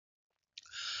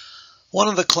One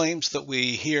of the claims that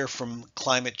we hear from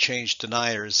climate change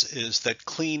deniers is that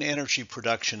clean energy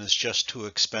production is just too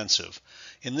expensive.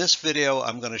 In this video,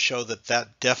 I'm going to show that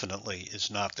that definitely is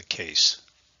not the case.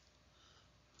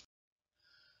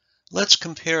 Let's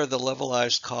compare the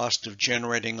levelized cost of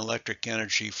generating electric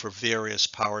energy for various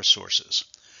power sources.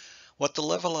 What the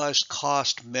levelized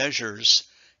cost measures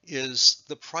is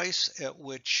the price at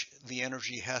which the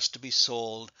energy has to be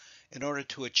sold in order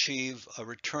to achieve a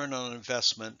return on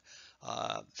investment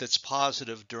that's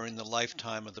positive during the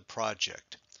lifetime of the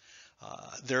project.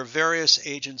 There are various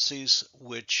agencies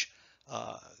which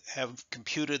have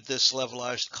computed this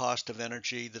levelized cost of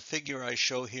energy. The figure I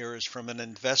show here is from an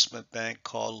investment bank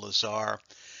called Lazard.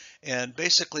 And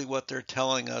basically what they're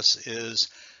telling us is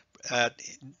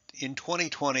in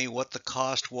 2020 what the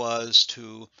cost was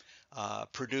to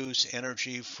produce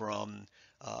energy from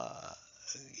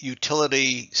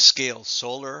utility scale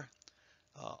solar,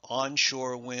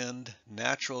 onshore wind,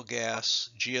 natural gas,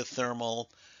 geothermal,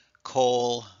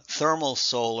 coal, thermal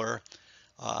solar,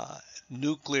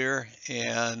 nuclear,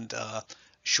 and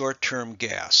short-term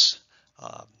gas.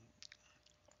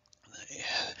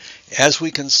 As we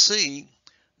can see,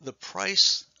 the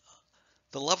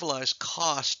levelized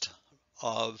cost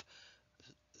of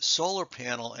solar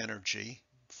panel energy,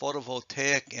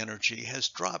 photovoltaic energy, has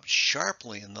dropped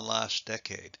sharply in the last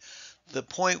decade. The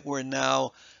point where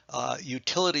now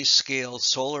utility scale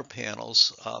solar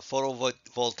panels,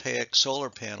 photovoltaic solar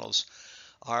panels,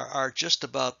 are just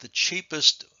about the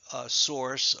cheapest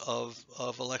source of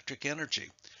electric energy.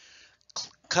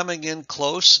 Coming in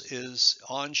close is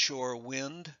onshore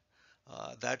wind.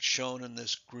 That's shown in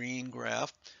this green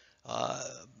graph.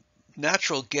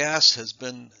 Natural gas has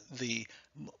been the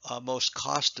most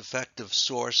cost-effective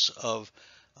source of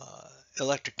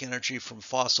electric energy from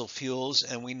fossil fuels,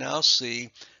 and we now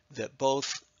see that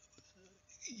both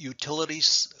utility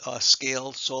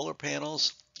scale solar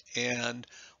panels and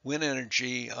wind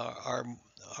energy are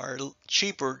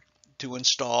cheaper to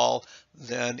install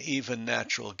than even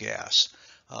natural gas.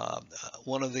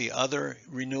 One of the other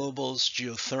renewables,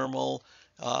 geothermal,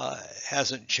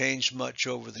 hasn't changed much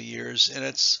over the years, and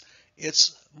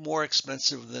it's more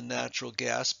expensive than natural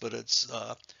gas, but it's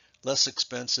less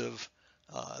expensive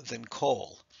than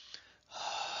coal.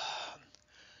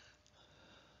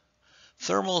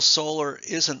 Thermal solar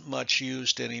isn't much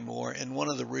used anymore, and one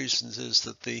of the reasons is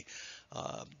that the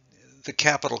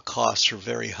capital costs are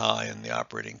very high and the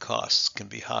operating costs can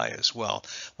be high as well.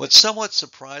 What's somewhat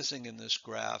surprising in this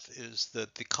graph is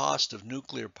that the cost of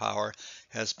nuclear power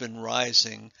has been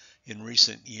rising in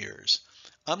recent years.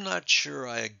 I'm not sure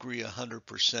I agree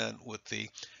 100% with the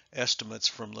estimates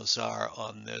from Lazard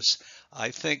on this. I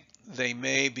think they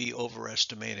may be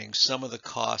overestimating some of the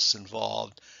costs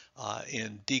involved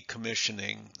in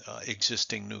decommissioning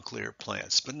existing nuclear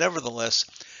plants. But nevertheless,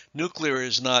 nuclear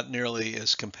is not nearly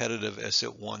as competitive as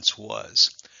it once was.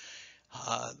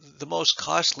 The most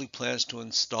costly plants to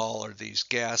install are these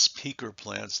gas peaker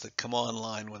plants that come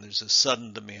online when there's a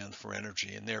sudden demand for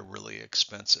energy, and they're really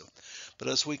expensive. But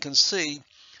as we can see,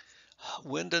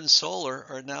 wind and solar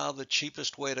are now the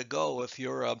cheapest way to go if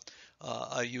you're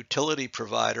a utility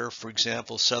provider. For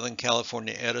example, Southern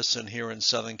California Edison here in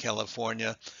Southern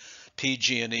California,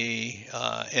 PG&E,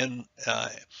 and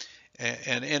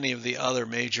any of the other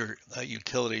major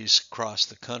utilities across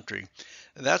the country.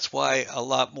 And that's why a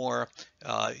lot more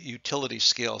utility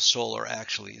scale solar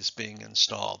actually is being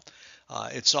installed.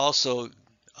 It's also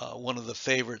one of the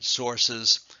favorite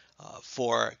sources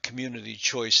for community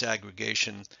choice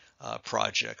aggregation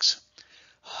projects.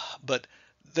 But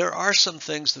there are some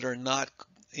things that are not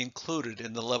included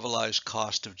in the levelized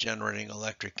cost of generating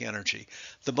electric energy.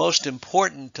 The most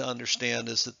important to understand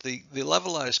is that the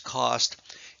levelized cost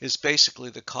is basically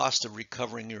the cost of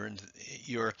recovering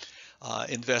your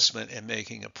investment and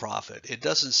making a profit. It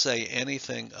doesn't say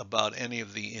anything about any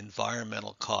of the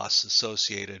environmental costs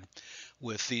associated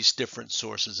with these different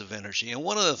sources of energy. And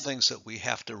one of the things that we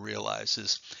have to realize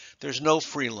is there's no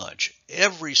free lunch.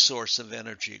 Every source of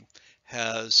energy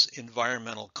has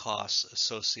environmental costs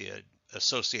associated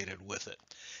with it.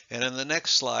 And in the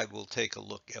next slide, we'll take a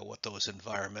look at what those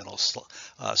environmental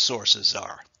sources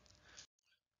are.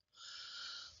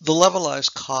 The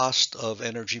levelized cost of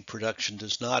energy production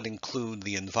does not include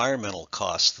the environmental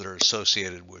costs that are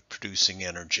associated with producing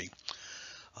energy.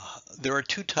 There are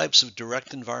two types of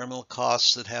direct environmental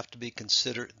costs that have to be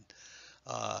considered.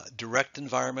 Direct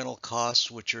environmental costs,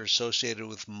 which are associated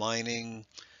with mining,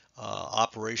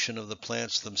 operation of the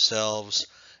plants themselves,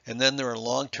 and then there are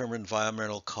long-term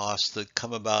environmental costs that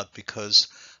come about because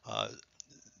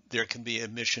there can be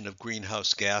emission of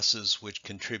greenhouse gases which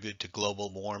contribute to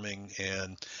global warming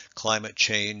and climate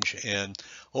change. And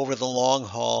over the long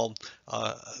haul,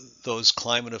 those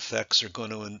climate effects are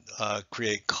going to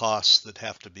create costs that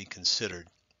have to be considered.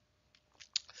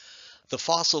 The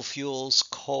fossil fuels,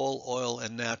 coal, oil,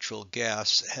 and natural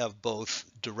gas have both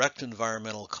direct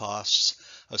environmental costs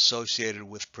associated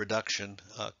with production.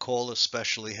 Coal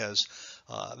especially has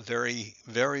very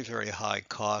high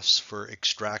costs for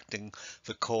extracting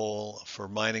the coal, for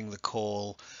mining the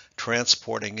coal,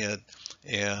 transporting it,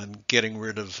 and getting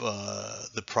rid of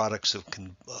the products of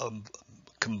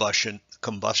combustion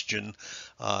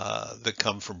that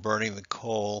come from burning the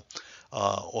coal.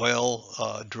 Oil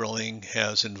drilling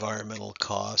has environmental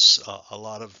costs. A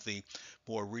lot of the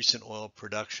more recent oil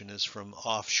production is from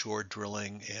offshore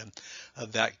drilling, and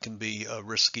that can be a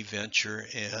risky venture,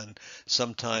 and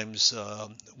sometimes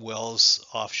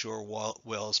offshore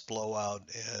wells blow out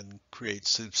and create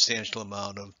substantial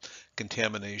amount of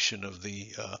contamination of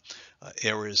the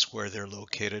areas where they're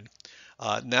located.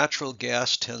 Natural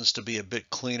gas tends to be a bit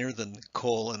cleaner than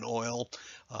coal and oil,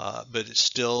 but it's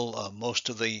still most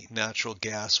of the natural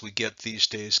gas we get these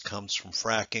days comes from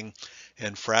fracking,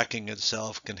 and fracking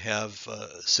itself can have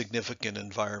significant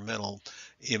environmental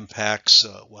impacts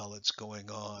while it's going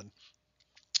on.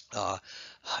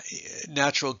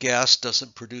 Natural gas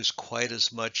doesn't produce quite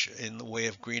as much in the way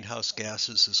of greenhouse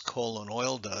gases as coal and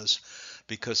oil does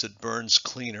because it burns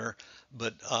cleaner,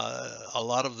 but a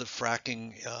lot of the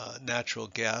fracking natural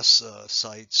gas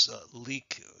sites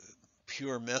leak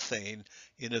pure methane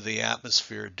into the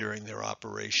atmosphere during their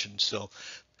operation. So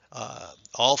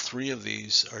all three of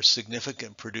these are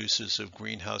significant producers of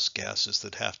greenhouse gases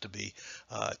that have to be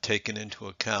taken into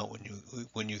account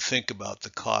when you think about the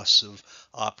costs of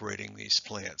operating these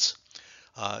plants.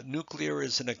 Nuclear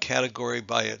is in a category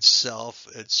by itself.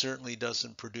 It certainly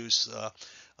doesn't produce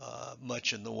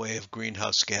much in the way of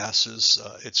greenhouse gases.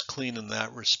 It's clean in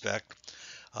that respect.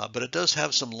 But it does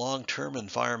have some long-term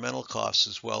environmental costs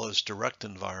as well as direct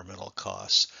environmental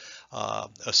costs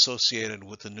associated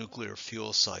with the nuclear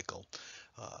fuel cycle.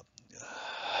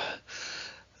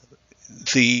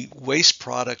 The waste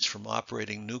products from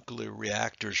operating nuclear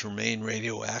reactors remain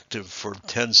radioactive for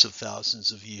tens of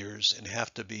thousands of years and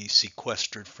have to be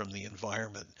sequestered from the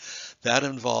environment. That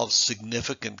involves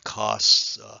significant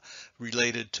costs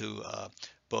related to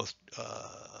both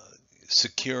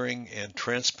securing and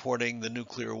transporting the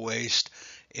nuclear waste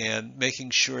and making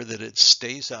sure that it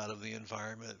stays out of the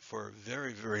environment for a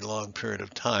very long period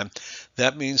of time.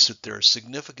 That means that there are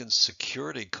significant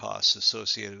security costs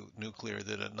associated with nuclear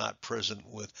that are not present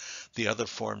with the other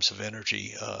forms of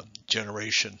energy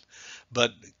generation.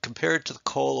 But compared to the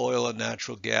coal, oil, and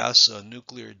natural gas,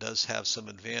 nuclear does have some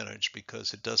advantage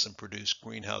because it doesn't produce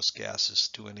greenhouse gases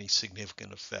to any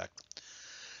significant effect.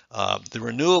 The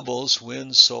renewables,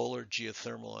 wind, solar,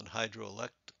 geothermal, and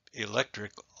hydroelectric,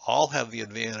 all have the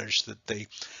advantage that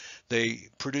they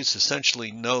produce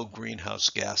essentially no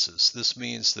greenhouse gases. This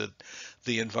means that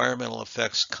the environmental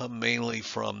effects come mainly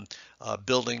from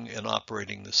building and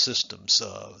operating the systems.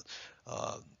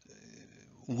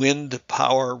 Wind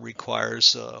power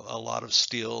requires a lot of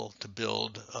steel to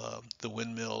build the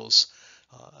windmills.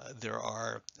 There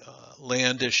are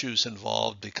land issues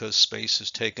involved because space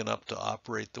is taken up to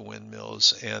operate the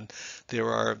windmills, and there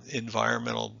are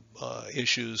environmental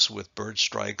issues with bird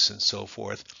strikes and so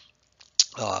forth.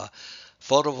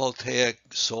 Photovoltaic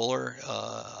solar,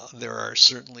 there are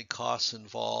certainly costs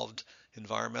involved,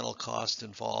 environmental costs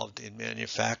involved in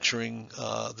manufacturing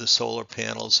the solar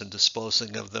panels and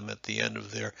disposing of them at the end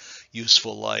of their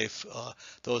useful life.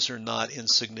 Those are not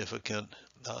insignificant.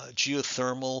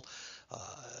 Geothermal,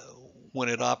 when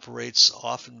it operates,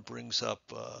 often brings up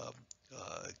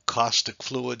caustic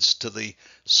fluids to the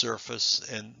surface,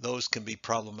 and those can be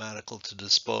problematical to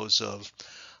dispose of.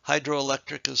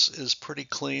 Hydroelectric is pretty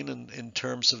clean in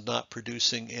terms of not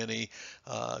producing any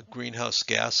greenhouse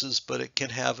gases, but it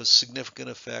can have a significant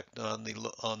effect on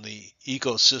the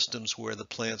ecosystems where the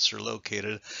plants are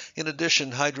located. In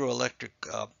addition, hydroelectric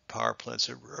power plants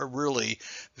are really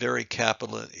very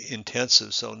capital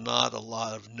intensive, so not a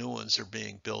lot of new ones are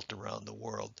being built around the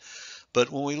world. But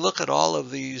when we look at all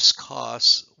of these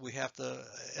costs, we have to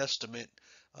estimate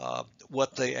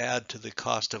what they add to the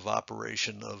cost of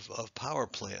operation of power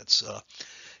plants.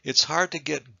 It's hard to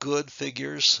get good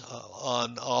figures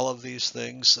on all of these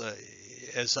things.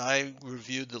 As I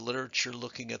reviewed the literature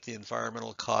looking at the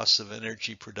environmental costs of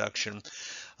energy production,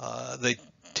 they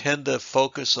tend to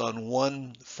focus on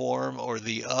one form or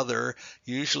the other.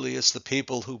 Usually it's the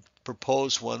people who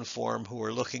propose one form who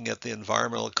are looking at the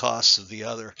environmental costs of the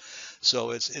other.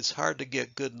 So it's hard to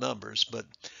get good numbers, but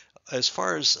as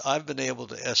far as I've been able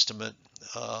to estimate,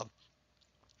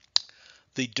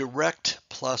 the direct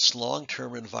plus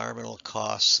long-term environmental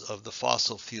costs of the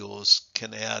fossil fuels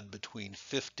can add between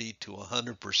 50 to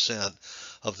 100%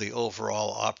 of the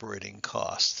overall operating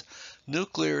cost.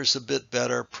 Nuclear is a bit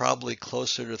better, probably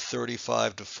closer to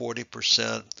 35 to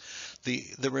 40%. The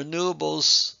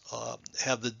renewables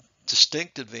have the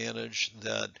distinct advantage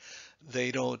that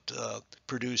they don't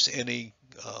produce any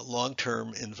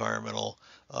long-term environmental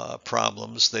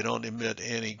problems. They don't emit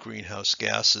any greenhouse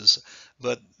gases,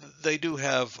 but they do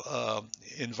have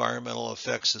environmental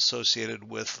effects associated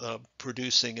with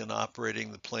producing and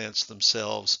operating the plants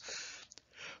themselves.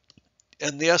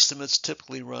 And the estimates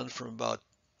typically run from about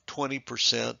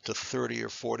 20% to 30 or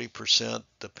 40%,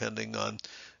 depending on,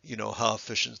 how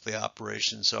efficient the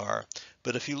operations are.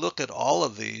 But if you look at all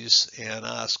of these and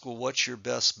ask, well, what's your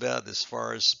best bet as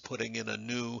far as putting in a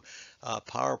new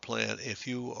power plant if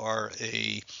you are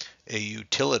a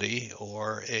utility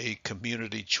or a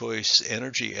community choice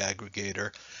energy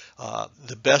aggregator,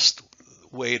 the best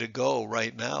way to go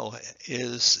right now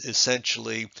is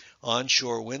essentially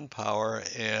onshore wind power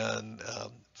and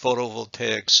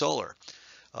photovoltaic solar.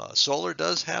 Solar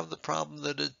does have the problem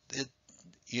that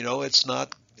it's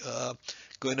not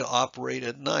going to operate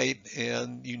at night,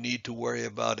 and you need to worry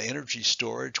about energy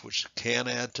storage, which can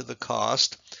add to the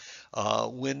cost.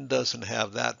 Wind doesn't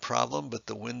have that problem, but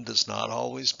the wind does not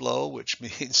always blow, which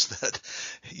means that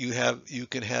you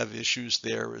can have issues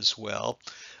there as well.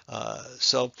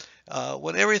 So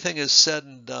when everything is said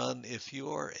and done, if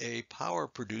you're a power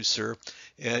producer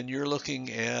and you're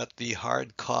looking at the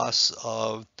hard costs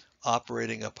of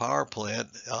operating a power plant,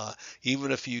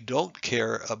 even if you don't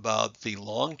care about the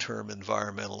long-term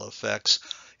environmental effects,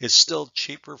 it's still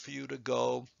cheaper for you to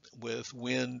go with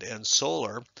wind and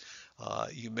solar.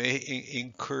 You may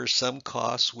incur some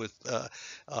costs with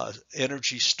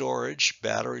energy storage,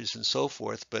 batteries, and so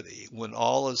forth, but when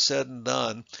all is said and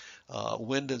done,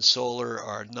 wind and solar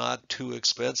are not too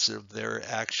expensive. They're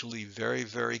actually very,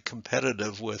 very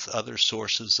competitive with other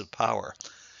sources of power.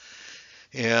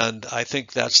 And I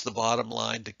think that's the bottom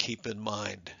line to keep in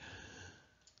mind.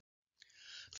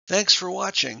 Thanks for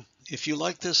watching. If you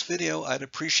like this video, I'd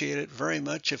appreciate it very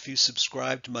much if you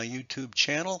subscribe to my YouTube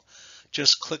channel.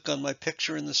 Just click on my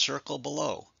picture in the circle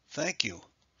below. Thank you.